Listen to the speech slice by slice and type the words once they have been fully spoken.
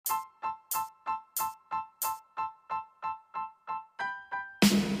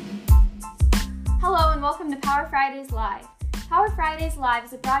welcome to Power Fridays Live. Power Fridays Live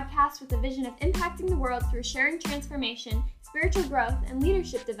is a broadcast with a vision of impacting the world through sharing transformation, spiritual growth, and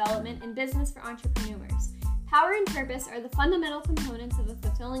leadership development in business for entrepreneurs. Power and purpose are the fundamental components of a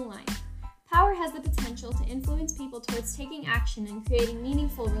fulfilling life. Power has the potential to influence people towards taking action and creating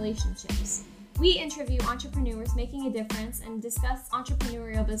meaningful relationships. We interview entrepreneurs making a difference and discuss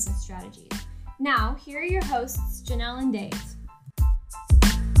entrepreneurial business strategies. Now, here are your hosts, Janel and Dave.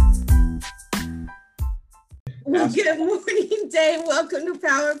 Well, good morning, Dave. Welcome to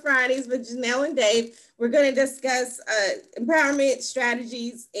Power Fridays with Janel and Dave. We're going to discuss empowerment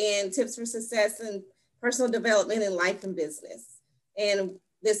strategies and tips for success and personal development in life and business. And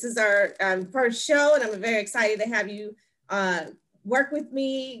this is our first show, and I'm very excited to have you work with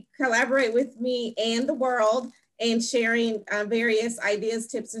me, collaborate with me and the world, and sharing various ideas,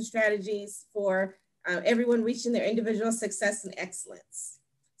 tips, and strategies for everyone reaching their individual success and excellence.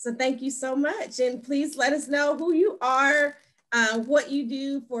 So thank you so much. And please let us know who you are, what you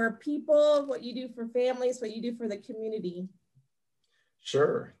do for people, what you do for families, what you do for the community.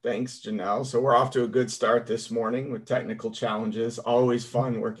 Sure. Thanks, Janelle. So we're off to a good start this morning with technical challenges. Always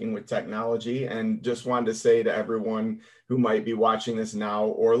fun working with technology. And just wanted to say to everyone who might be watching this now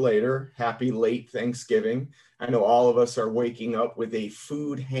or later, happy late Thanksgiving. I know all of us are waking up with a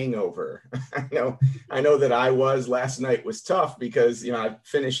food hangover. I know that I was. Last night was tough because, I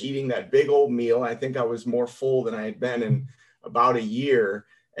finished eating that big old meal. I think I was more full than I had been in about a year.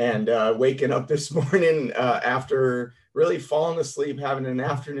 And waking up this morning after really falling asleep, having an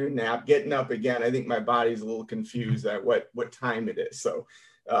afternoon nap, getting up again. I think my body's a little confused at what time it is. So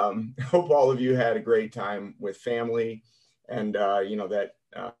hope all of you had a great time with family, and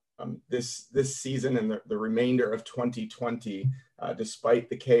this season and the remainder of 2020, despite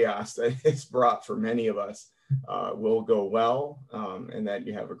the chaos that it's brought for many of us, will go well, and that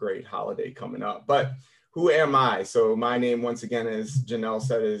you have a great holiday coming up. But who am I? So my name, once again, as Janelle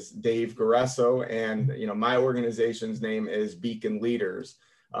said, is Dave Guerreso, and my organization's name is Beacon Leaders.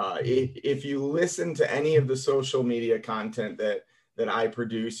 If you listen to any of the social media content that I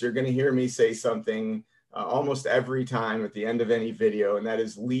produce, you're going to hear me say something almost every time at the end of any video, and that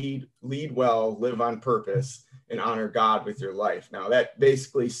is lead well, live on purpose, and honor God with your life. Now that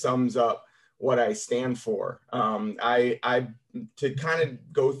basically sums up what I stand for. To kind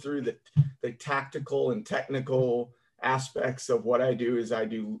of go through the tactical and technical aspects of what I do is I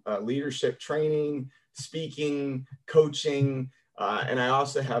do leadership training, speaking, coaching, and I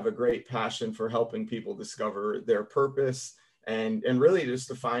also have a great passion for helping people discover their purpose and really just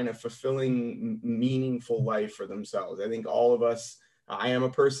to find a fulfilling, meaningful life for themselves. I think all of us, I am a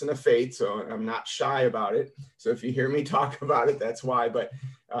person of faith, so I'm not shy about it. So if you hear me talk about it, that's why. But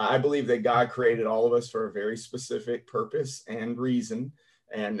I believe that God created all of us for a very specific purpose and reason.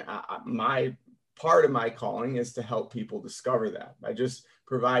 And my part of my calling is to help people discover that by just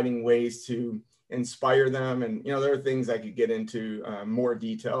providing ways to inspire them. And, there are things I could get into more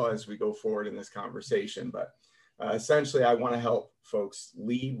detail as we go forward in this conversation. But essentially, I want to help folks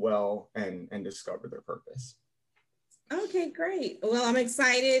lead well and discover their purpose. Okay, great. Well, I'm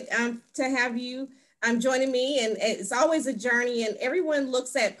excited to have you joining me, and it's always a journey, and everyone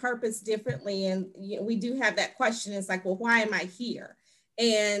looks at purpose differently. And we do have that question. It's like, well, why am I here?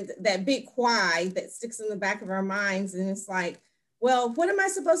 And that big why that sticks in the back of our minds. And it's like, well, what am I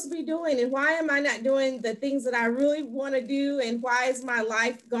supposed to be doing? And why am I not doing the things that I really want to do? And why is my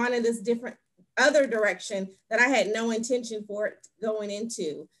life gone in this different other direction that I had no intention for it going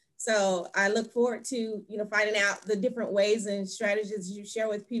into? So I look forward to, finding out the different ways and strategies you share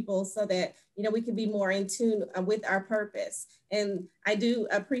with people so that, we can be more in tune with our purpose. And I do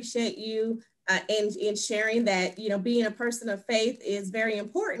appreciate you in sharing that, being a person of faith is very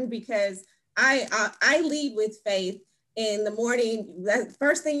important, because I lead with faith. In the morning, the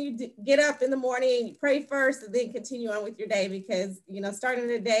first thing you do, get up in the morning, you pray first, and then continue on with your day, because, starting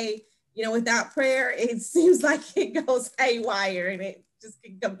the day, without prayer, it seems like it goes haywire, and it just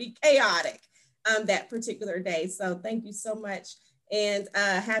can be chaotic that particular day. So thank you so much. And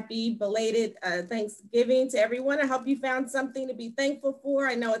happy belated Thanksgiving to everyone. I hope you found something to be thankful for.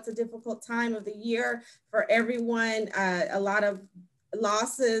 I know it's a difficult time of the year for everyone. A lot of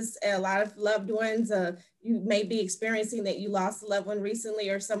losses, a lot of loved ones. You may be experiencing that you lost a loved one recently,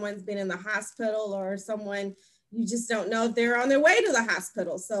 or someone's been in the hospital, or someone you just don't know if they're on their way to the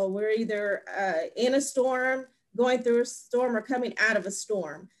hospital. So we're either in a storm, going through a storm, or coming out of a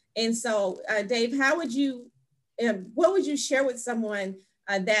storm. And so, Dave, what would you share with someone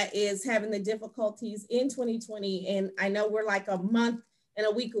that is having the difficulties in 2020? And I know we're like a month and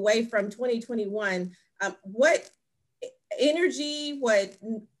a week away from 2021. What energy, what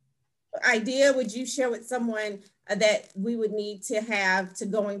idea would you share with someone that we would need to have to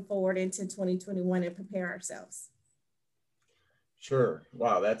going forward into 2021 and prepare ourselves? Sure.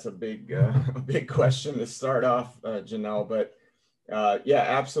 Wow, that's a big a big question to start off, Janelle. But yeah,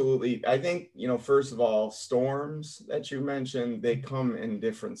 absolutely. I think, first of all, storms that you mentioned, they come in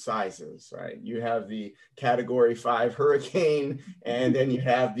different sizes, right? You have the Category 5 hurricane, and then you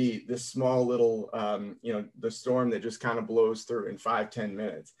have the small little, the storm that just kind of blows through in 5-10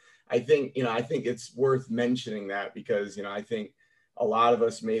 minutes. I think it's worth mentioning that because, I think a lot of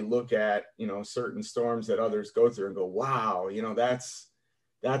us may look at, certain storms that others go through and go, wow,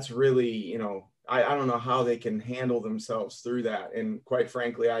 that's really, I don't know how they can handle themselves through that. And quite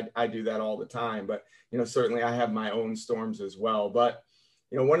frankly, I do that all the time, but, certainly I have my own storms as well. But,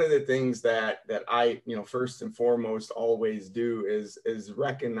 one of the things that I, first and foremost always do is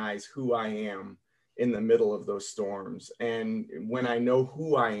recognize who I am in the middle of those storms. And when I know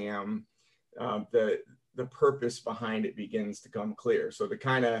who I am, the purpose behind it begins to come clear. So to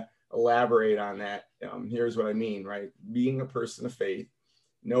kind of elaborate on that, here's what I mean, right? Being a person of faith,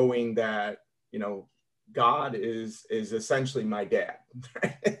 knowing that, God is essentially my dad,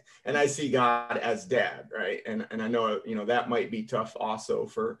 right? And I see God as dad, right? And I know, that might be tough also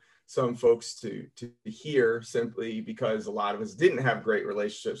for some folks to hear, simply because a lot of us didn't have great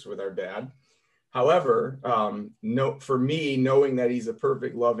relationships with our dad. However, for me, knowing that he's a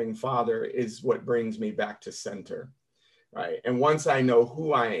perfect, loving father is what brings me back to center, right? And once I know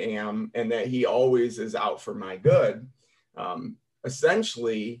who I am and that he always is out for my good,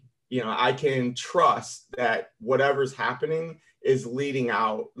 essentially, I can trust that whatever's happening is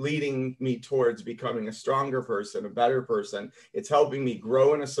leading me towards becoming a stronger person, a better person. It's helping me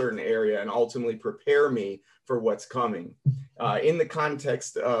grow in a certain area and ultimately prepare me for what's coming. In the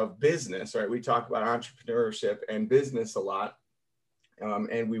context of business, right? We talk about entrepreneurship and business a lot,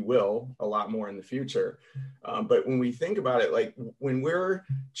 and we will a lot more in the future. But when we think about it, like when we're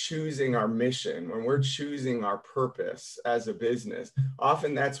choosing our mission, when we're choosing our purpose as a business,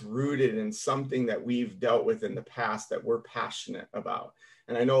 often that's rooted in something that we've dealt with in the past that we're passionate about.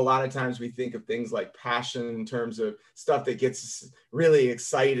 And I know a lot of times we think of things like passion in terms of stuff that gets us really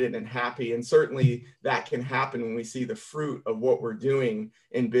excited and happy. And certainly that can happen when we see the fruit of what we're doing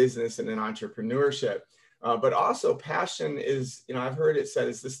in business and in entrepreneurship. But also passion is, I've heard it said,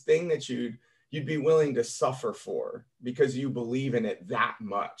 it's this thing that you'd be willing to suffer for because you believe in it that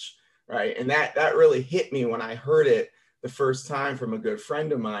much, right? And that really hit me when I heard it the first time from a good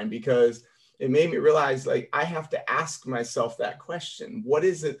friend of mine, because it made me realize, like, I have to ask myself that question. What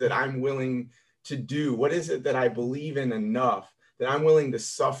is it that I'm willing to do? What is it that I believe in enough that I'm willing to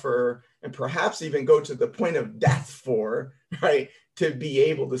suffer and perhaps even go to the point of death for, right? To be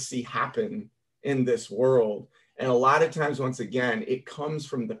able to see happen in this world. And a lot of times, once again, it comes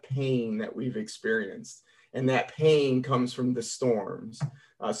from the pain that we've experienced. And that pain comes from the storms.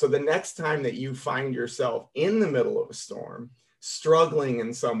 So the next time that you find yourself in the middle of a storm, struggling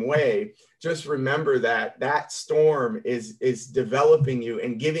in some way, just remember that that storm is developing you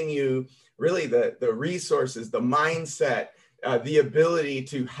and giving you really the resources, the mindset, the ability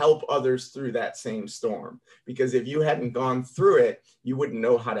to help others through that same storm. Because if you hadn't gone through it, you wouldn't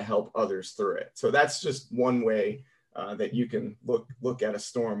know how to help others through it. So that's just one way that you can look at a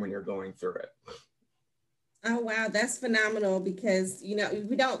storm when you're going through it. Oh, wow. That's phenomenal, because,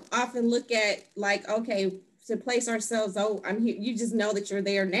 we don't often look at, like, okay, to place ourselves, oh, I'm here. You just know that you're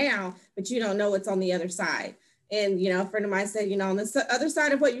there now, but you don't know what's on the other side. And, a friend of mine said, on the other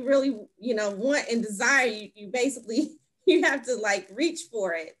side of what you really, want and desire, you basically, you have to like reach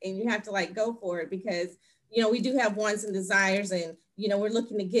for it, and you have to like go for it, because, we do have wants and desires, and, we're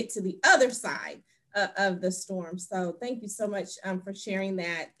looking to get to the other side of the storm. So thank you so much for sharing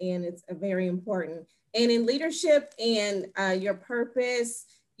that. And it's very important. And in leadership and your purpose,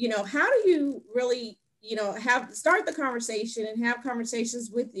 how do you really, start the conversation and have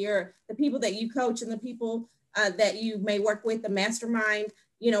conversations with the people that you coach and the people that you may work with, the mastermind?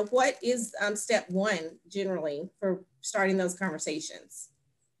 What is step one generally for starting those conversations?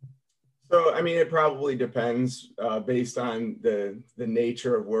 So, I mean, it probably depends based on the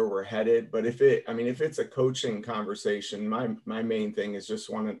nature of where we're headed. But if it's a coaching conversation, my main thing is just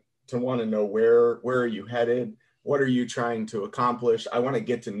want to know where are you headed? What are you trying to accomplish? I want to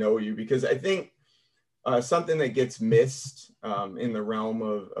get to know you, because I think something that gets missed in the realm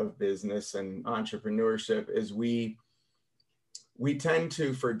of business and entrepreneurship is we tend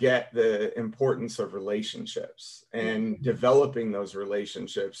to forget the importance of relationships and developing those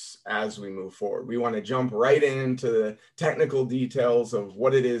relationships as we move forward. We want to jump right into the technical details of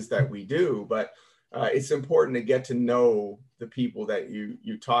what it is that we do, but it's important to get to know the people that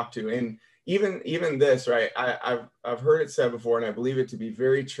you talk to. And even this, right? I've heard it said before, and I believe it to be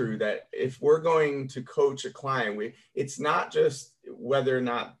very true, that if we're going to coach a client, it's not just whether or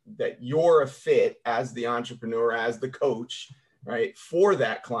not that you're a fit as the entrepreneur, as the coach, right, for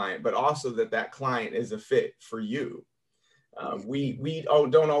that client, but also that client is a fit for you. We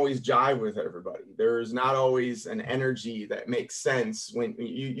don't always jive with everybody. There's not always an energy that makes sense when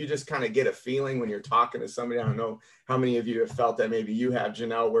you just kind of get a feeling when you're talking to somebody. I don't know how many of you have felt that. Maybe you have,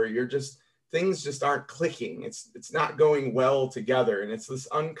 Janel, where things just aren't clicking. It's not going well together. And it's this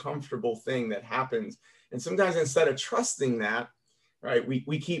uncomfortable thing that happens. And sometimes instead of trusting that, right,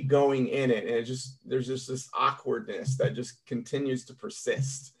 we keep going in it, and there's just this awkwardness that just continues to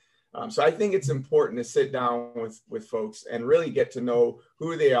persist. So I think it's important to sit down with folks and really get to know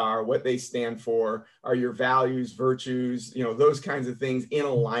who they are, what they stand for, are your values, virtues, those kinds of things in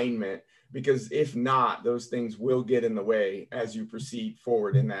alignment, because if not, those things will get in the way as you proceed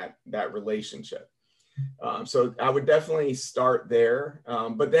forward in that relationship. So I would definitely start there.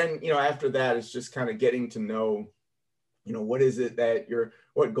 But then, after that, it's just kind of getting to know, what is it that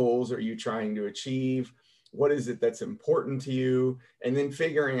what goals are you trying to achieve? What is it that's important to you? And then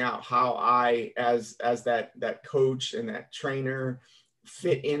figuring out how I, as that coach and that trainer,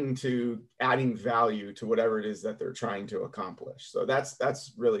 fit into adding value to whatever it is that they're trying to accomplish. So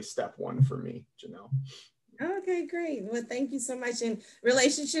that's really step one for me, Janel. Okay, great. Well, thank you so much. And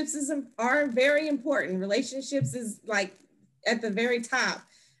relationships are very important. Relationships is like at the very top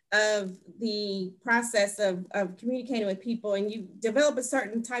of the process of communicating with people, and you develop a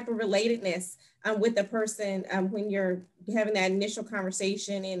certain type of relatedness with a person when you're having that initial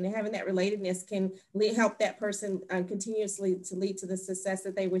conversation, and having that relatedness can help that person continuously to lead to the success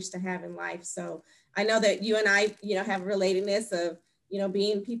that they wish to have in life. So I know that you and I, have relatedness of,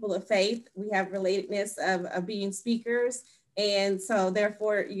 being people of faith. We have relatedness of being speakers. And so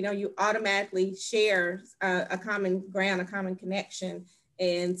therefore, you automatically share a common ground, a common connection.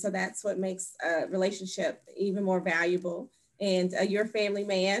 And so that's what makes a relationship even more valuable. And you're a family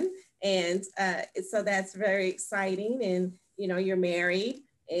man. And so that's very exciting. And, you're married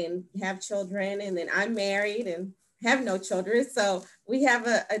and have children. And then I'm married and have no children. So we have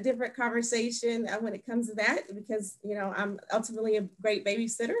a different conversation when it comes to that, because, I'm ultimately a great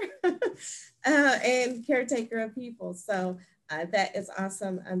babysitter and caretaker of people. So that is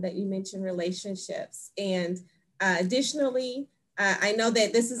awesome that you mentioned relationships. And additionally, I know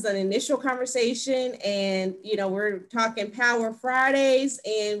that this is an initial conversation, and, we're talking Power Fridays,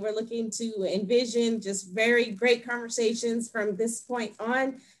 and we're looking to envision just very great conversations from this point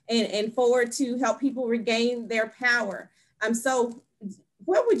on and forward to help people regain their power. So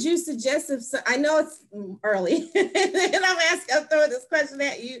what would you suggest I know it's early and I'm throwing this question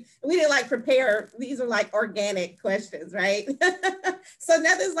at you. We didn't prepare. These are organic questions, right? So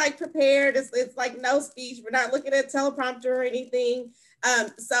nothing's prepared. It's no speech. We're not looking at a teleprompter or anything.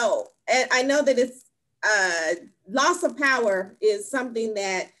 So and I know that it's loss of power is something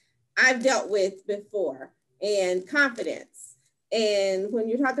that I've dealt with before, and confidence. And when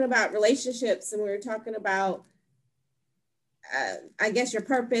you're talking about relationships, and we're talking about I guess your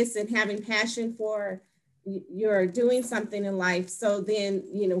purpose and having passion for you're doing something in life. So then,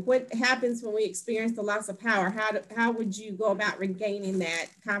 what happens when we experience the loss of power? How would you go about regaining that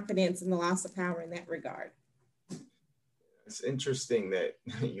confidence and the loss of power in that regard? It's interesting that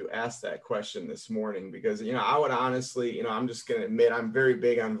you asked that question this morning, because, I would honestly, I'm just going to admit I'm very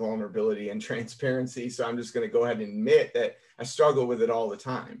big on vulnerability and transparency. So I'm just going to go ahead and admit that I struggle with it all the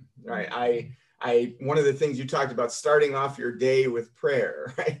time, right? One of the things you talked about, starting off your day with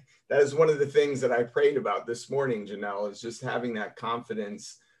prayer, right? That is one of the things that I prayed about this morning, Janel, is just having that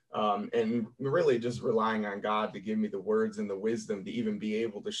confidence and really just relying on God to give me the words and the wisdom to even be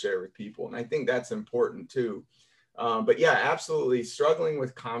able to share with people. And I think that's important too. But yeah, absolutely. Struggling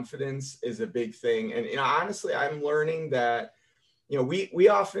with confidence is a big thing. And honestly, I'm learning that, we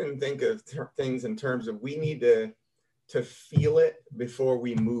often think of things in terms of we need to feel it before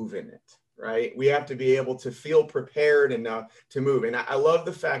we move in it. Right? We have to be able to feel prepared enough to move. And I love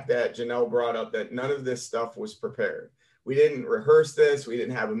the fact that Janel brought up that none of this stuff was prepared. We didn't rehearse this. We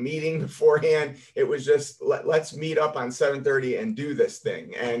didn't have a meeting beforehand. It was just, let's meet up on 7:30 and do this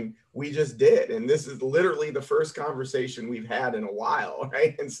thing. And we just did. And this is literally the first conversation we've had in a while.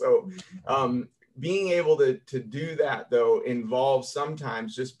 Right? And so being able to do that, though, involves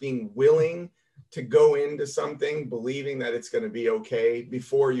sometimes just being willing to go into something believing that it's going to be okay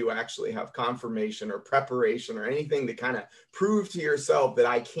before you actually have confirmation or preparation or anything to kind of prove to yourself that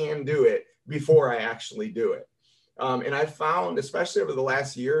I can do it before I actually do it. And I found, especially over the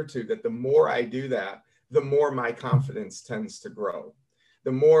last year or two, that the more I do that, the more my confidence tends to grow.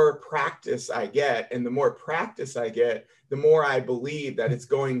 The more practice I get, and the more practice I get, the more I believe that it's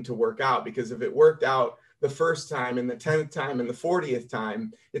going to work out. Because if it worked out the first time and the 10th time and the 40th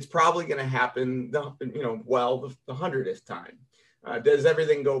time, it's probably going to happen the 100th time. Does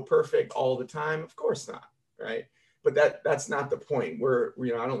everything go perfect all the time? Of course not, right? But that's not the point.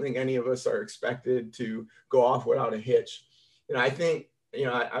 I don't think any of us are expected to go off without a hitch. I think,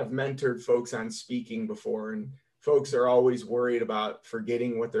 I've mentored folks on speaking before, and folks are always worried about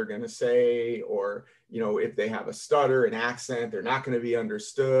forgetting what they're going to say, or, if they have a stutter, an accent, they're not going to be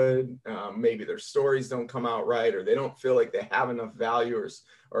understood. Maybe their stories don't come out right, or they don't feel like they have enough value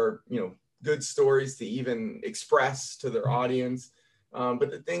or good stories to even express to their audience.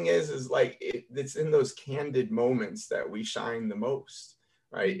 But the thing is like, it's in those candid moments that we shine the most,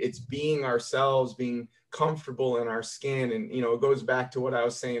 right? It's being ourselves, being comfortable in our skin. And, it goes back to what I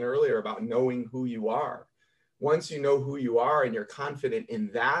was saying earlier about knowing who you are. Once you know who you are and you're confident in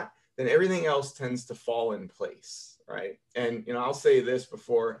that, then everything else tends to fall in place, right? And, I'll say this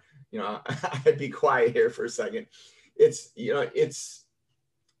before, I'd be quiet here for a second.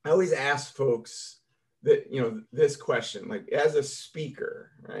 I always ask folks that, this question, like, as a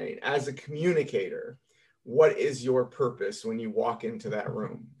speaker, right? As a communicator, what is your purpose when you walk into that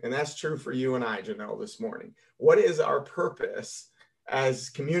room? And that's true for you and I, Janel, this morning. What is our purpose as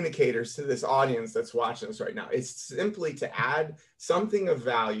communicators to this audience that's watching us right now? It's simply to add something of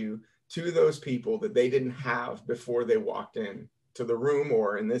value to those people that they didn't have before they walked in to the room,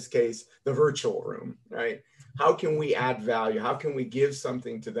 or in this case, the virtual room, right? How can we add value? How can we give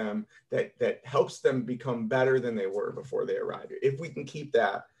something to them that helps them become better than they were before they arrived? If we can keep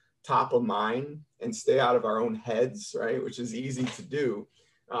that top of mind and stay out of our own heads, right, which is easy to do,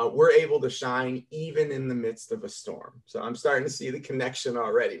 we're able to shine even in the midst of a storm. So I'm starting to see the connection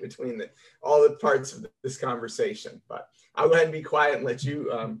already between all the parts of this conversation. But I'll go ahead and be quiet and let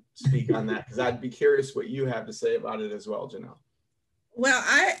you speak on that, because I'd be curious what you have to say about it as well, Janel. Well,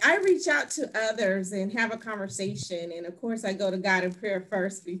 I reach out to others and have a conversation. And of course, I go to God in prayer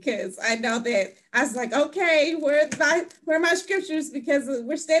first, because I know that I was like, okay, where are my scriptures? Because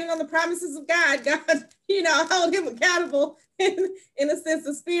we're standing on the promises of God. God, hold him accountable in a sense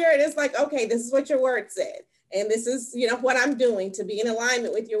of spirit. It's like, okay, this is what your word said. And this is, what I'm doing to be in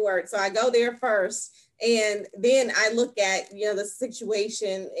alignment with your word. So I go there first. And then I look at, the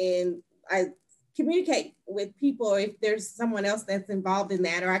situation, and I communicate with people if there's someone else that's involved in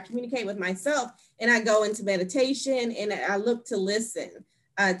that, or I communicate with myself, and I go into meditation and I look to listen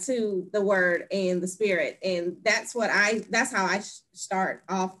to the word and the spirit. And that's how I start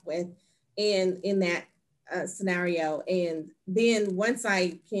off with in that scenario. And then once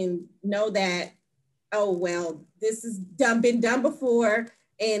I can know that, oh, well, this has been done before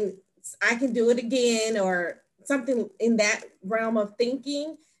and I can do it again, or something in that realm of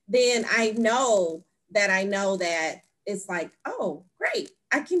thinking, then I know that it's like, oh, great,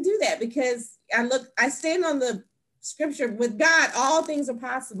 I can do that, because I stand on the scripture, with God, all things are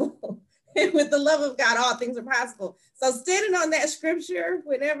possible. And with the love of God, all things are possible. So standing on that scripture,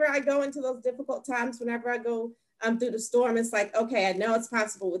 whenever I go into those difficult times, whenever I go through the storm, it's like, okay, I know it's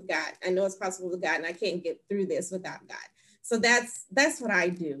possible with God. I know it's possible with God, and I can't get through this without God. So that's what I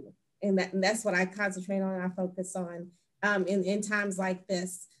do. And that's what I concentrate on and I focus on in times like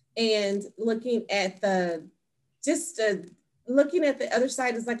this. And looking at the other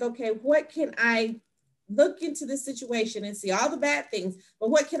side is like, okay, what can I look into this situation and see all the bad things,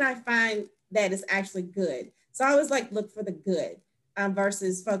 but what can I find that is actually good? So I always like look for the good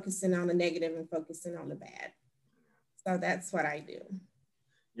versus focusing on the negative and focusing on the bad. So that's what I do.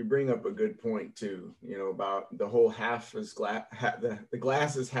 You bring up a good point too, about the whole the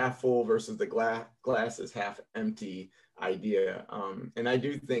glass is half full versus the glass is half empty idea. And I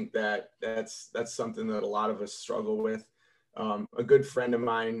do think that's something that a lot of us struggle with. A good friend of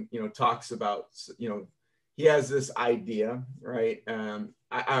mine, talks about, he has this idea, right?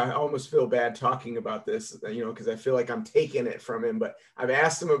 I almost feel bad talking about this, because I feel like I'm taking it from him, but I've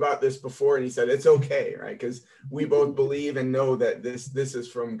asked him about this before and he said, it's okay, right? Because we both believe and know that this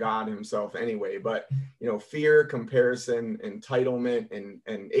is from God himself anyway. But, fear, comparison, entitlement,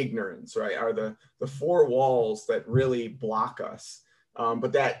 and ignorance, right, are the four walls that really block us.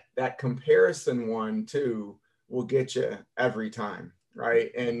 But that comparison one too will get you every time.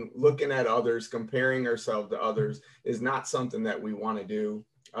 Right. And looking at others, comparing ourselves to others is not something that we want to do.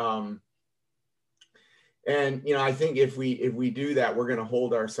 And, I think if we do that, we're going to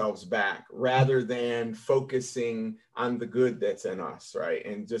hold ourselves back rather than focusing on the good that's in us. Right.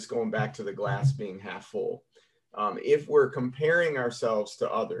 And just going back to the glass being half full. If we're comparing ourselves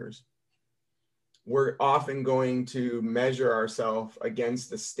to others, we're often going to measure ourselves against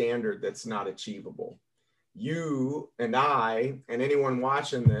the standard that's not achievable. You and I and anyone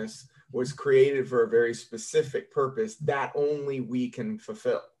watching this was created for a very specific purpose that only we can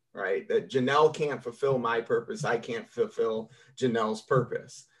fulfill, right? That Janel can't fulfill my purpose. I can't fulfill Janel's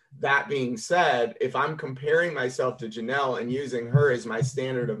purpose. That being said, if I'm comparing myself to Janel and using her as my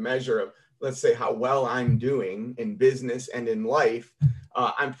standard of measure of, let's say, how well I'm doing in business and in life,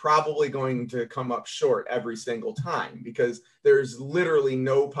 I'm probably going to come up short every single time, because there's literally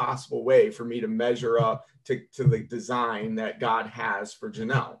no possible way for me to measure up to the design that God has for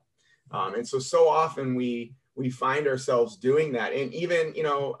Janel. And so often we find ourselves doing that. And even,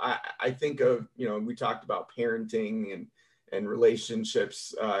 I think of, we talked about parenting and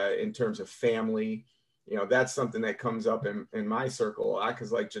relationships in terms of family. That's something that comes up in my circle a lot,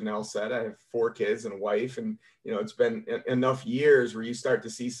 because like Janel said, I have 4 kids and a wife, and it's been enough years where you start to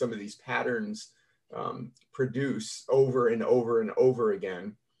see some of these patterns produce over and over and over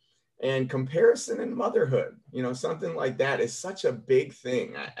again. And comparison in motherhood, something like that is such a big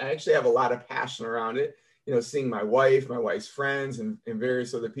thing. I actually have a lot of passion around it, seeing my wife's friends and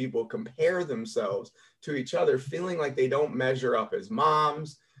various other people compare themselves to each other, feeling like they don't measure up as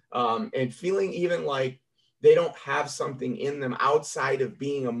moms, and feeling even like they don't have something in them outside of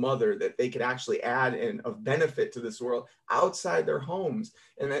being a mother that they could actually add and of benefit to this world outside their homes.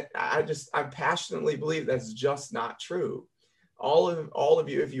 And that I passionately believe that's just not true. All of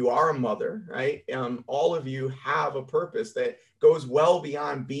you, if you are a mother, right, all of you have a purpose that goes well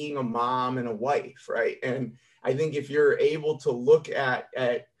beyond being a mom and a wife, right? And I think if you're able to look at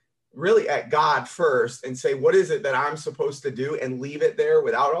really at God first and say, what is it that I'm supposed to do, and leave it there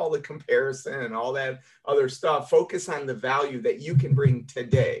without all the comparison and all that other stuff, focus on the value that you can bring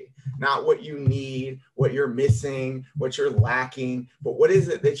today, not what you need, what you're missing, what you're lacking, but what is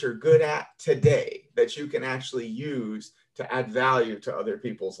it that you're good at today that you can actually use to add value to other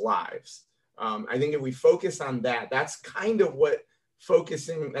people's lives. I think if we focus on that, that's kind of what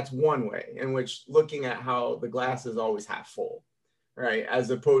that's one way in which looking at how the glass is always half full, right? As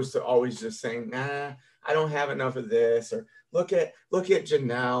opposed to always just saying, nah, I don't have enough of this, or look at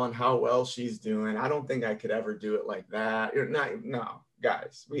Janel and how well she's doing. I don't think I could ever do it like that. No,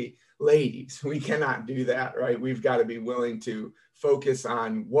 guys, ladies, we cannot do that, right? We've got to be willing to focus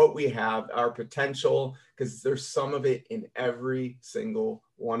on what we have, our potential, because there's some of it in every single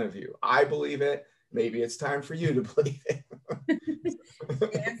one of you. I believe it. Maybe it's time for you to believe it.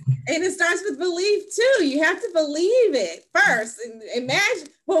 Yes. And it starts with belief too. You have to believe it first. And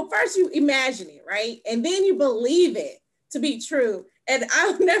first you imagine it, right? And then you believe it to be true. And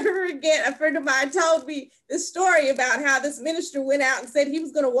I'll never forget, a friend of mine told me this story about how this minister went out and said he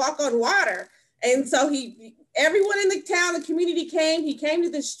was going to walk on water. And so everyone in the town, the community came. He came to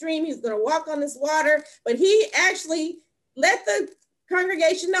the stream. He was going to walk on this water, but he actually let the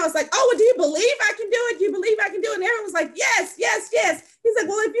congregation know. It's like, oh, well, do you believe I can do it? Do you believe I can do it? And everyone was like, yes, yes, yes. He's like,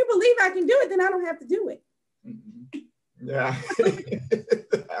 well, if you believe I can do it, then I don't have to do it. Yeah,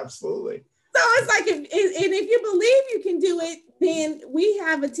 absolutely. So it's like, if you believe you can do it, then we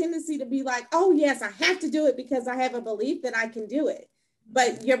have a tendency to be like, oh, yes, I have to do it because I have a belief that I can do it.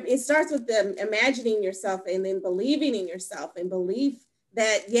 But it starts with them imagining yourself and then believing in yourself and belief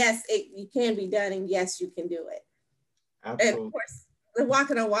that, yes, it can be done, and yes, you can do it. Absolutely. And of course, the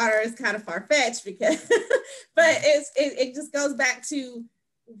walking on water is kind of far-fetched because, but it just goes back to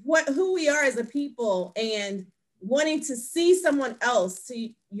who we are as a people and wanting to see someone else, to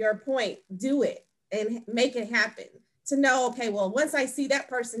your point, do it and make it happen. To know, okay, well, once I see that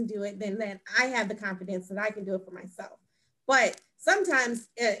person do it, then I have the confidence that I can do it for myself. But sometimes,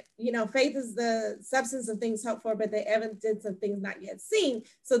 faith is the substance of things hoped for, but the evidence of things not yet seen.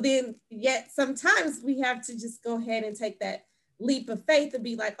 So then, yet sometimes we have to just go ahead and take that leap of faith and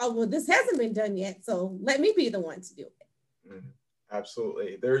be like, oh, well, this hasn't been done yet, so let me be the one to do it.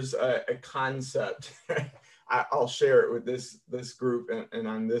 Absolutely. There's a concept. I'll share it with this group and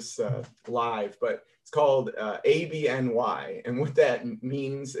on this live, but it's called ABNY. And what that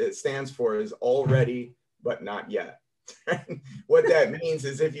means, it stands for, is already, but not yet. What that means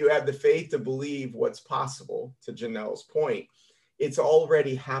is if you have the faith to believe what's possible, to Janel's point, it's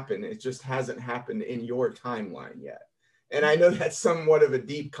already happened. It just hasn't happened in your timeline yet. And I know that's somewhat of a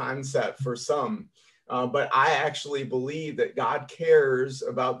deep concept for some, but I actually believe that God cares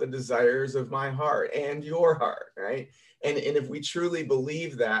about the desires of my heart and your heart, right? And if we truly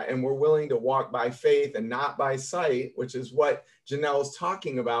believe that, and we're willing to walk by faith and not by sight, which is what Janel is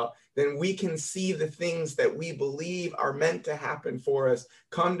talking about, then we can see the things that we believe are meant to happen for us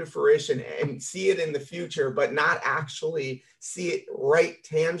come to fruition and see it in the future, but not actually see it right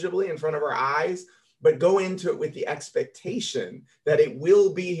tangibly in front of our eyes, but go into it with the expectation that it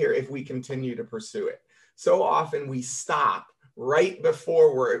will be here if we continue to pursue it. So often we stop right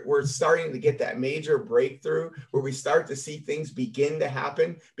before we're starting to get that major breakthrough where we start to see things begin to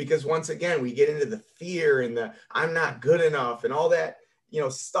happen, because once again, we get into the fear and the I'm not good enough and all that,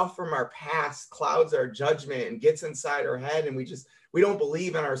 stuff from our past clouds our judgment and gets inside our head. And we don't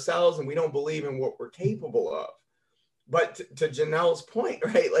believe in ourselves and we don't believe in what we're capable of. But to Janel's point,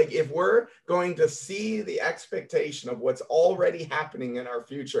 right? Like if we're going to see the expectation of what's already happening in our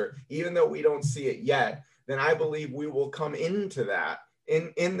future, even though we don't see it yet, then I believe we will come into that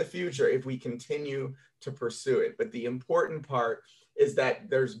in the future if we continue to pursue it. But the important part is that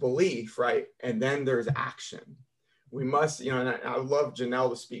there's belief, right? And then there's action. We must, and I would love Janel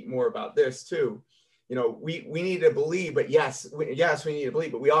to speak more about this too. We need to believe, but yes, we need to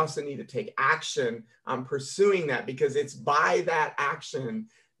believe, but we also need to take action on pursuing that, because it's by that action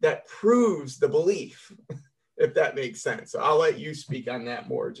that proves the belief, if that makes sense. So I'll let you speak on that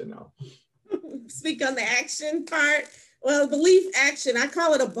more, Janel. Speak on the action part. Well, belief, action, I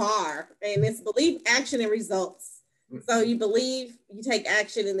call it a bar, and it's belief, action, and results. So you believe, you take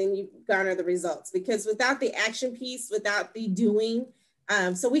action, and then you garner the results, because without the action piece, without the doing,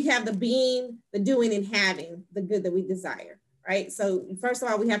 so we have the being, the doing, and having the good that we desire, right? So first of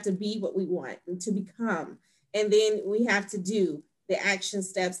all, we have to be what we want and to become, and then we have to do the action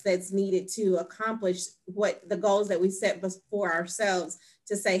steps that's needed to accomplish what the goals that we set before ourselves,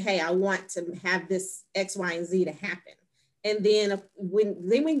 to say, hey, I want to have this X, Y, and Z to happen. And then we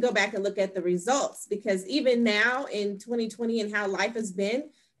can go back and look at the results, because even now in 2020 and how life has been,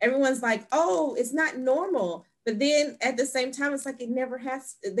 everyone's like, oh, it's not normal. But then at the same time, it's like it never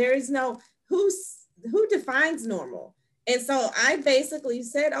has, there is no, who defines normal? And so I basically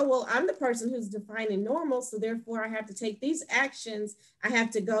said, oh, well, I'm the person who's defining normal. So therefore I have to take these actions. I have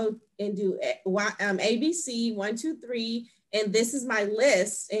to go and do ABC, 1, 2, 3. And this is my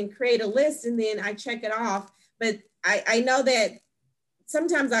list, and create a list. And then I check it off. But I know that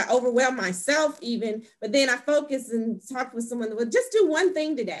sometimes I overwhelm myself even, but then I focus and talk with someone, well, just do one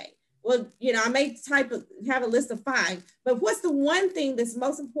thing today. Well, I may have a list of 5, but what's the one thing that's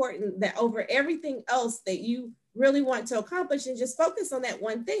most important that over everything else that you really want to accomplish, and just focus on that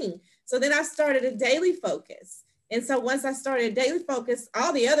one thing. So then I started a daily focus. And so once I started a daily focus,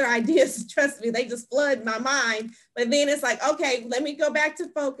 all the other ideas, trust me, they just flood my mind. But then it's like, okay, let me go back to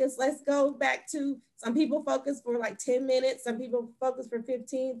focus. Let's go back to, some people focus for like 10 minutes. Some people focus for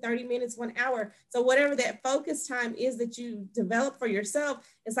 15, 30 minutes, 1 hour. So whatever that focus time is that you develop for yourself,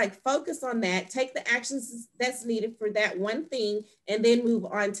 it's like focus on that, take the actions that's needed for that one thing, and then move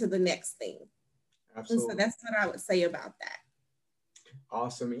on to the next thing. Absolutely. And so that's what I would say about that.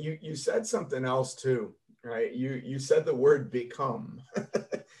 Awesome. You said something else too, right? You said the word become.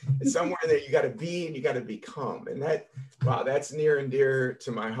 It's somewhere that you got to be and you got to become. And that's near and dear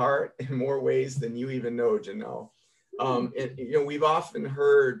to my heart in more ways than you even know, Janel. We've often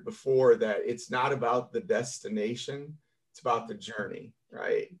heard before that it's not about the destination, it's about the journey,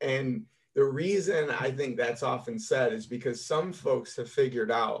 right? And the reason I think that's often said is because some folks have figured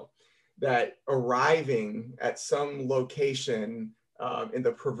out that arriving at some location, in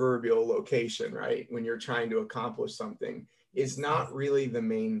the proverbial location, right, when you're trying to accomplish something, is not really the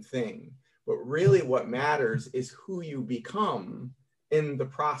main thing. But really what matters is who you become in the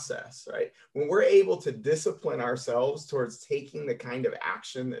process, right? When we're able to discipline ourselves towards taking the kind of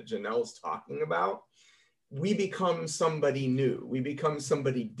action that Janel's talking about, we become somebody new. We become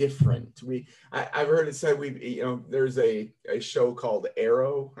somebody different. I've heard it said, there's a show called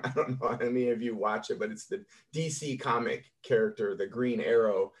Arrow. I don't know how many of you watch it, but it's the DC comic character, the Green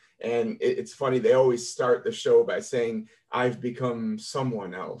Arrow. And it's funny, they always start the show by saying, I've become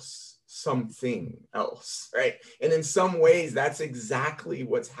someone else, something else, right? And in some ways, that's exactly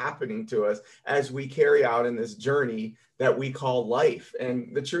what's happening to us as we carry out in this journey that we call life.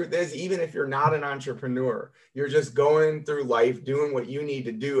 And the truth is, even if you're not an entrepreneur, you're just going through life, doing what you need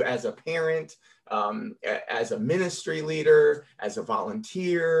to do as a parent, as a ministry leader, as a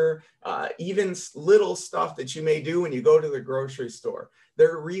volunteer, even little stuff that you may do when you go to the grocery store.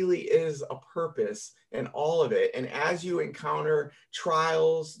 There really is a purpose in all of it. And as you encounter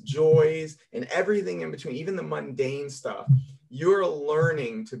trials, joys, and everything in between, even the mundane stuff, you're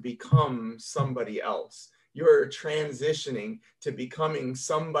learning to become somebody else. You're transitioning to becoming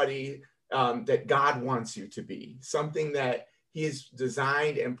somebody that God wants you to be, something that he has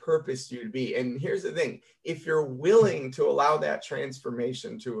designed and purposed you to be. And here's the thing, if you're willing to allow that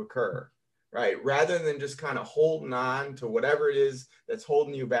transformation to occur, right, rather than just kind of holding on to whatever it is that's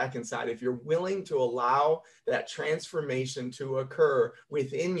holding you back inside, if you're willing to allow that transformation to occur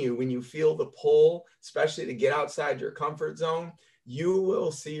within you, when you feel the pull, especially to get outside your comfort zone, you will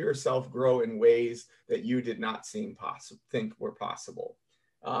see yourself grow in ways that you did not think were possible.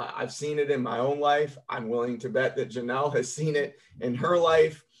 I've seen it in my own life. I'm willing to bet that Janel has seen it in her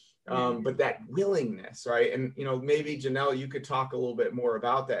life. But that willingness, right? And, you know, maybe Janel, you could talk a little bit more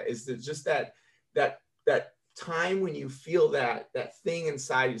about that. Is there just that time when you feel that thing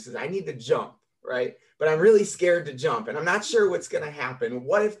inside you says, I need to jump, right? But I'm really scared to jump and I'm not sure what's going to happen.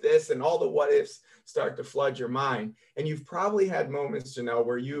 What if this, and all the what ifs start to flood your mind. And you've probably had moments, Janel,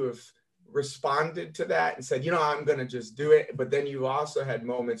 where you have responded to that and said, you know, I'm going to just do it. But then you also had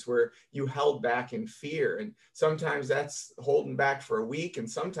moments where you held back in fear. And sometimes that's holding back for a week and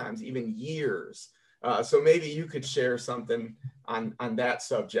sometimes even years. So maybe you could share something on that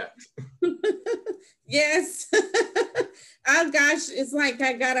subject. Yes. Oh gosh, it's like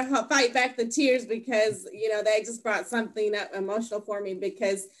I gotta fight back the tears because, you know, that just brought something up emotional for me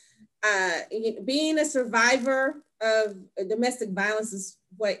because being a survivor of domestic violence is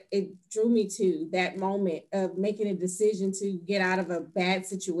what it drew me to, that moment of making a decision to get out of a bad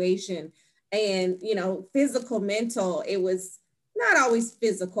situation. And, you know, physical, mental, it was not always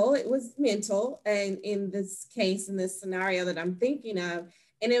physical, it was mental. And in this case, in this scenario that I'm thinking of,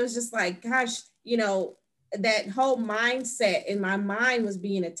 and it was just like, gosh, you know, that whole mindset in my mind was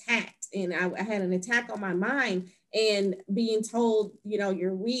being attacked. And I had an attack on my mind and being told, you know,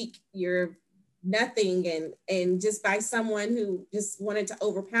 you're weak, you're nothing, and just by someone who just wanted to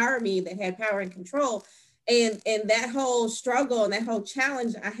overpower me, that had power and control. And that whole struggle and that whole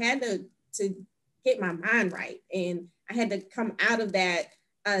challenge, I had to get my mind right. And I had to come out of that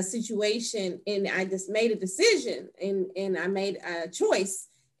situation. And I just made a decision and I made a choice.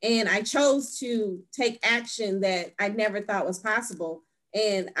 And I chose to take action that I never thought was possible.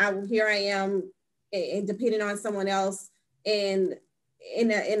 And here I am, and depending on someone else and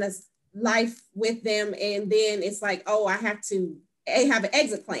in a life with them. And then it's like, oh, I have an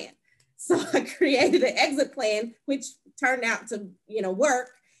exit plan. So I created an exit plan, which turned out to, you know,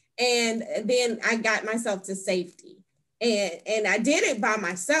 work. And then I got myself to safety. And I did it by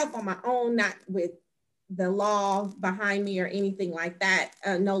myself on my own, not with the law behind me or anything like that.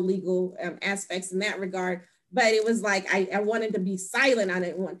 No legal aspects in that regard. But it was like, I wanted to be silent. I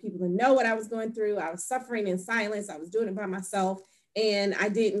didn't want people to know what I was going through. I was suffering in silence. I was doing it by myself. And I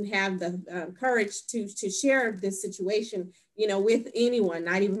didn't have the courage to share this situation, you know, with anyone,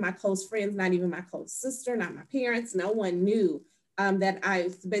 not even my close friends, not even my close sister, not my parents. No one knew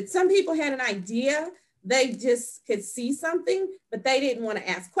but some people had an idea. They just could see something, but they didn't want to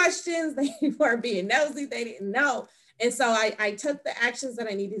ask questions. They were being nosy. They didn't know. And so I took the actions that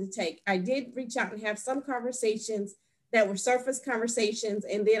I needed to take. I did reach out and have some conversations that were surface conversations.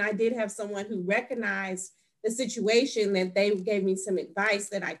 And then I did have someone who recognized the situation, that they gave me some advice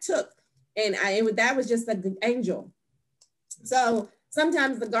that I took. And that was just an angel. So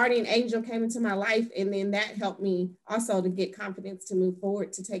sometimes the guardian angel came into my life, and then that helped me also to get confidence to move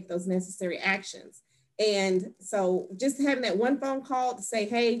forward, to take those necessary actions. And so just having that one phone call to say,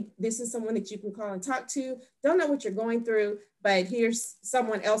 hey, this is someone that you can call and talk to. Don't know what you're going through, but here's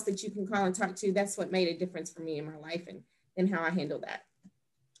someone else that you can call and talk to. That's what made a difference for me in my life and how I handle that.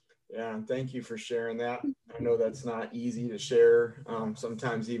 Yeah, and thank you for sharing that. I know that's not easy to share,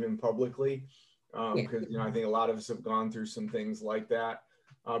 sometimes even publicly, because you know, I think a lot of us have gone through some things like that.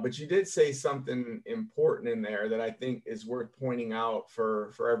 But you did say something important in there that I think is worth pointing out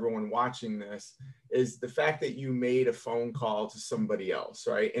for everyone watching this, is the fact that you made a phone call to somebody else,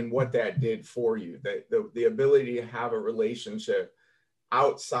 right? And what that did for you, the ability to have a relationship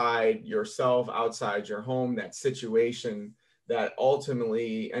outside yourself, outside your home, that situation that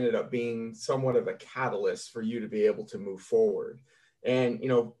ultimately ended up being somewhat of a catalyst for you to be able to move forward. And, you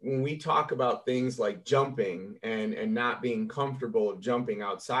know, when we talk about things like jumping and not being comfortable of jumping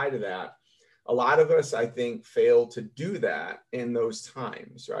outside of that, a lot of us, I think, fail to do that in those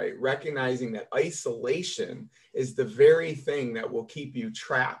times, right? Recognizing that isolation is the very thing that will keep you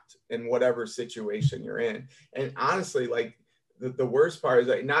trapped in whatever situation you're in. And honestly, like the worst part is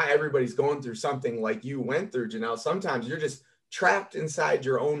that not everybody's going through something like you went through, Janel. Sometimes you're just trapped inside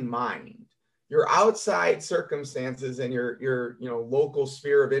your own mind. Your outside circumstances and your local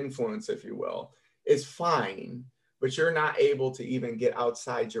sphere of influence, if you will, is fine, but you're not able to even get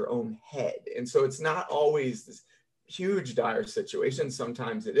outside your own head. And so it's not always this huge dire situation.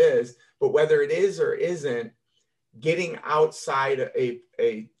 Sometimes it is, but whether it is or isn't, getting outside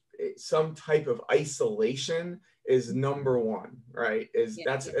some type of isolation is number one, right?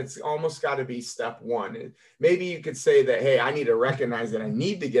 It's almost got to be step one. Maybe you could say that, hey, I need to recognize that I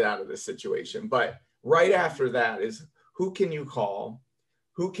need to get out of this situation. But right after that is, who can you call?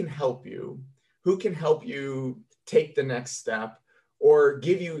 Who can help you? Who can help you take the next step, or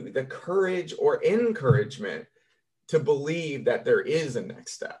give you the courage or encouragement to believe that there is a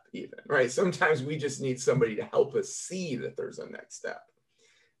next step even, right? Sometimes we just need somebody to help us see that there's a next step.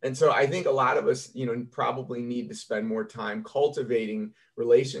 And so I think a lot of us, probably need to spend more time cultivating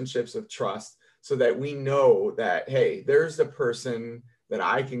relationships of trust, so that we know that, hey, there's the person that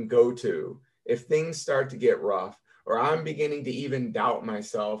I can go to if things start to get rough, or I'm beginning to even doubt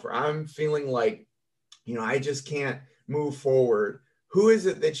myself, or I'm feeling like, I just can't move forward. Who is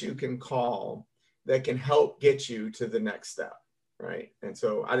it that you can call that can help get you to the next step, right? And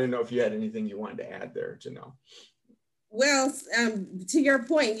so I didn't know if you had anything you wanted to add there, Janel. Well, to your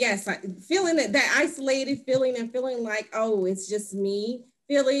point, yes, feeling that isolated feeling, and feeling like, oh, it's just me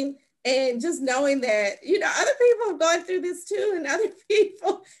feeling, and just knowing that, other people have gone through this too, and other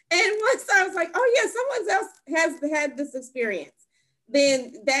people. And once I was like, oh yeah, someone else has had this experience,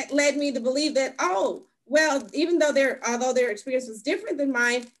 then that led me to believe that, oh, well, even though although their experience was different than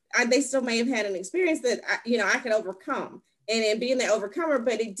mine, they still may have had an experience that I could overcome, and being the overcomer.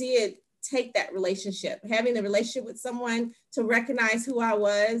 But it did take that relationship, having the relationship with someone to recognize who I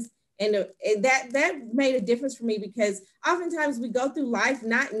was, and that made a difference for me, because oftentimes we go through life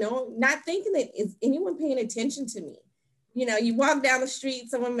not thinking that, is anyone paying attention to me? You walk down the street,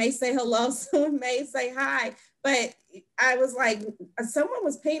 someone may say hello, someone may say hi, but I was like, someone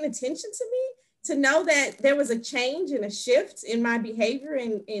was paying attention to me, to know that there was a change and a shift in my behavior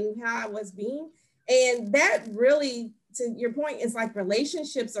and in how I was being. And that really, to your point, is like,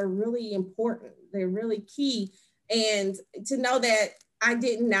 relationships are really important. They're really key. And to know that I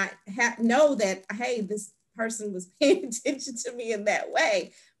did not know that, hey, this person was paying attention to me in that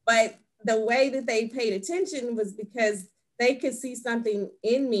way. But the way that they paid attention was because they could see something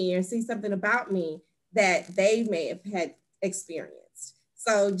in me, or see something about me that they may have had experienced.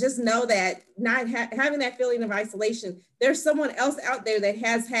 So just know that, not having that feeling of isolation, there's someone else out there that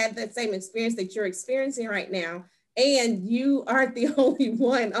has had that same experience that you're experiencing right now. And you aren't the only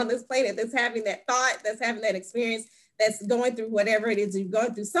one on this planet that's having that thought, that's having that experience, that's going through whatever it is you're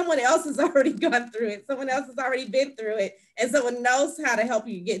going through. Someone else has already gone through it. Someone else has already been through it. And someone knows how to help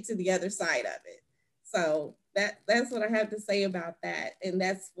you get to the other side of it. So that's what I have to say about that. And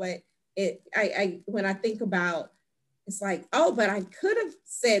that's what when I think about, it's like, oh, but I could have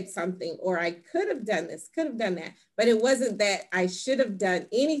said something, or I could have done this, could have done that. But it wasn't that I should have done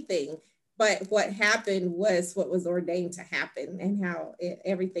anything. But what happened was what was ordained to happen, and how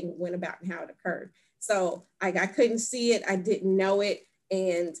everything went about and how it occurred. So I couldn't see it. I didn't know it.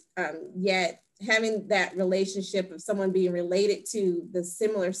 And yet having that relationship of someone being related to the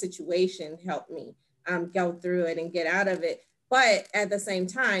similar situation helped me go through it and get out of it. But at the same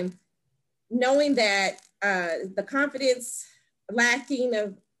time, knowing that the confidence, lacking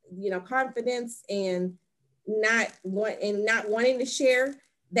of, confidence, and not wanting to share,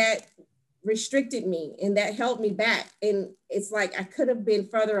 that restricted me, and that held me back. And it's like, I could have been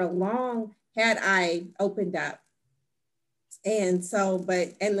further along had I opened up. And so,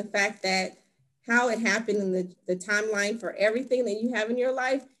 and the fact that how it happened in the timeline for everything that you have in your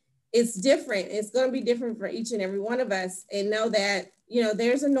life, it's different. It's going to be different for each and every one of us. And know that,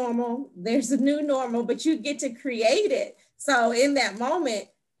 there's a new normal, but you get to create it. So in that moment,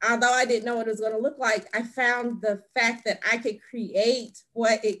 although I didn't know what it was going to look like, I found the fact that I could create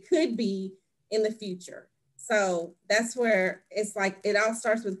what it could be in the future. So that's where it's like, it all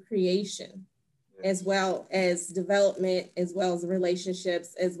starts with creation, as well as development, as well as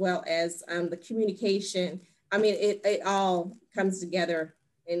relationships, as well as the communication. I mean, it all comes together,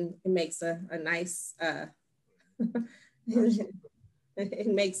 and it makes a nice, it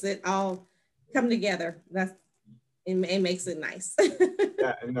makes it all come together. It makes it nice.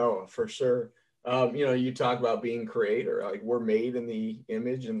 Yeah, no, for sure. You talk about being creator, like, we're made in the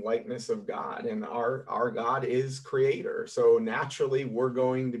image and likeness of God, and our God is creator. So naturally we're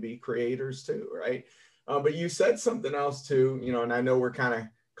going to be creators too, right? But you said something else too, and I know we're kind of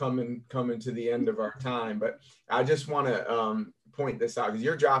coming to the end of our time, but I just want to point this out, because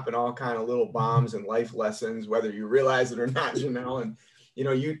you're dropping all kind of little bombs and life lessons, whether you realize it or not, Janel. And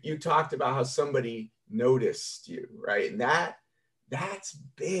you talked about how somebody noticed you, right? And That's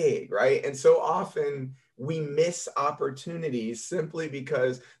big, right? And so often we miss opportunities simply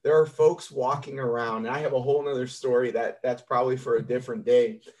because there are folks walking around. And I have a whole nother story that's probably for a different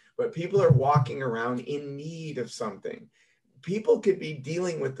day, but people are walking around in need of something. People could be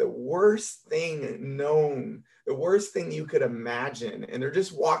dealing with the worst thing known, the worst thing you could imagine, and they're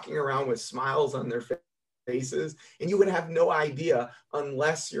just walking around with smiles on their faces, and you would have no idea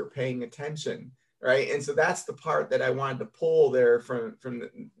unless you're paying attention, right? And so that's the part that I wanted to pull there from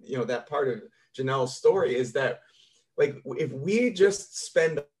the, that part of Janel's story, is that, like, if we just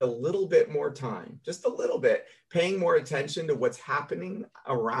spend a little bit more time, just a little bit, paying more attention to what's happening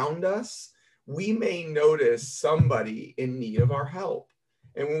around us, we may notice somebody in need of our help.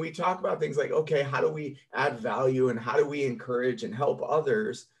 And when we talk about things like, okay, how do we add value and how do we encourage and help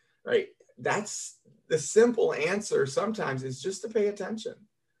others, right? That's the simple answer sometimes, is just to pay attention.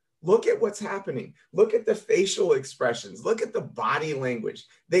 Look at what's happening. Look at the facial expressions. Look at the body language.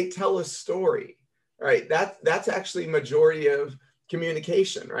 They tell a story, right? That's actually majority of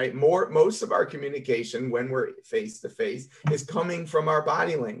communication, right? Most of our communication when we're face to face is coming from our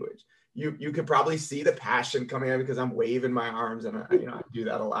body language. You could probably see the passion coming out because I'm waving my arms, and I do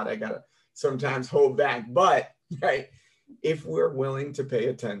that a lot. I gotta sometimes hold back, but right, if we're willing to pay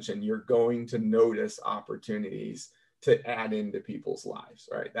attention, you're going to notice opportunities to add into people's lives,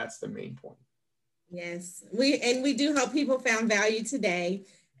 right? That's the main point. Yes, we do hope people found value today.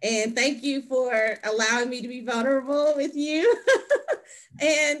 And thank you for allowing me to be vulnerable with you.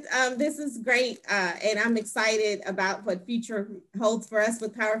 And this is great. And I'm excited about what future holds for us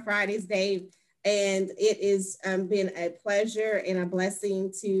with Power Fridays, Dave. And it has been a pleasure and a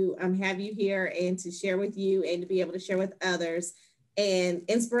blessing to have you here and to share with you and to be able to share with others an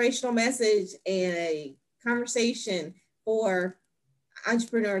inspirational message and a conversation for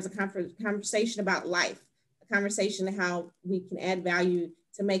entrepreneurs, a conversation about life, a conversation of how we can add value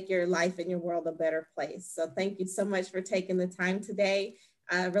to make your life and your world a better place. So thank you so much for taking the time today.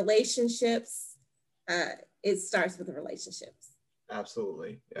 Relationships, it starts with the relationships.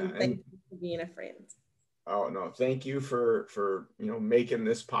 Absolutely. Yeah. And thank you for being a friend. Oh, no, thank you for making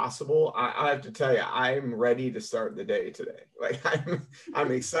this possible. I have to tell you, I'm ready to start the day today. Like,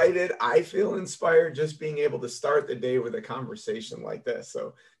 I'm excited. I feel inspired just being able to start the day with a conversation like this.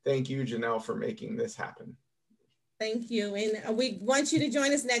 So thank you, Janel, for making this happen. Thank you. And we want you to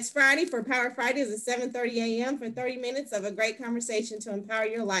join us next Friday for Power Fridays at 7:30 a.m. for 30 minutes of a great conversation to empower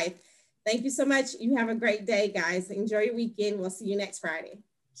your life. Thank you so much. You have a great day, guys. Enjoy your weekend. We'll see you next Friday.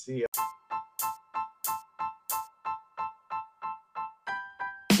 See ya.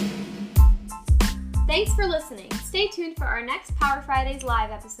 Thanks for listening. Stay tuned for our next Power Fridays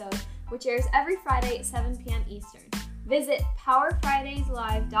live episode, which airs every Friday at 7 p.m. Eastern. Visit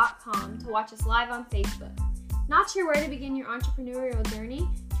powerfridayslive.com to watch us live on Facebook. Not sure where to begin your entrepreneurial journey?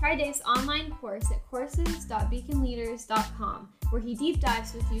 Try Dave's online course at courses.beaconleaders.com, where he deep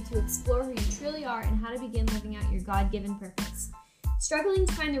dives with you to explore who you truly are and how to begin living out your God-given purpose. Struggling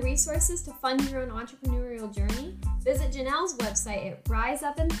to find the resources to fund your own entrepreneurial journey? Visit Janel's website at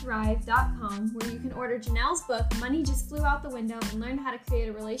riseupandthrive.com, where you can order Janel's book, Money Just Flew Out the Window, and learn how to create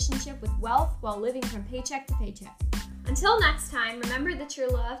a relationship with wealth while living from paycheck to paycheck. Until next time, remember that you're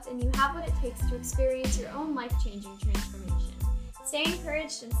loved and you have what it takes to experience your own life-changing transformation. Stay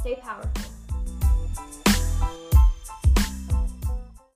encouraged and stay powerful.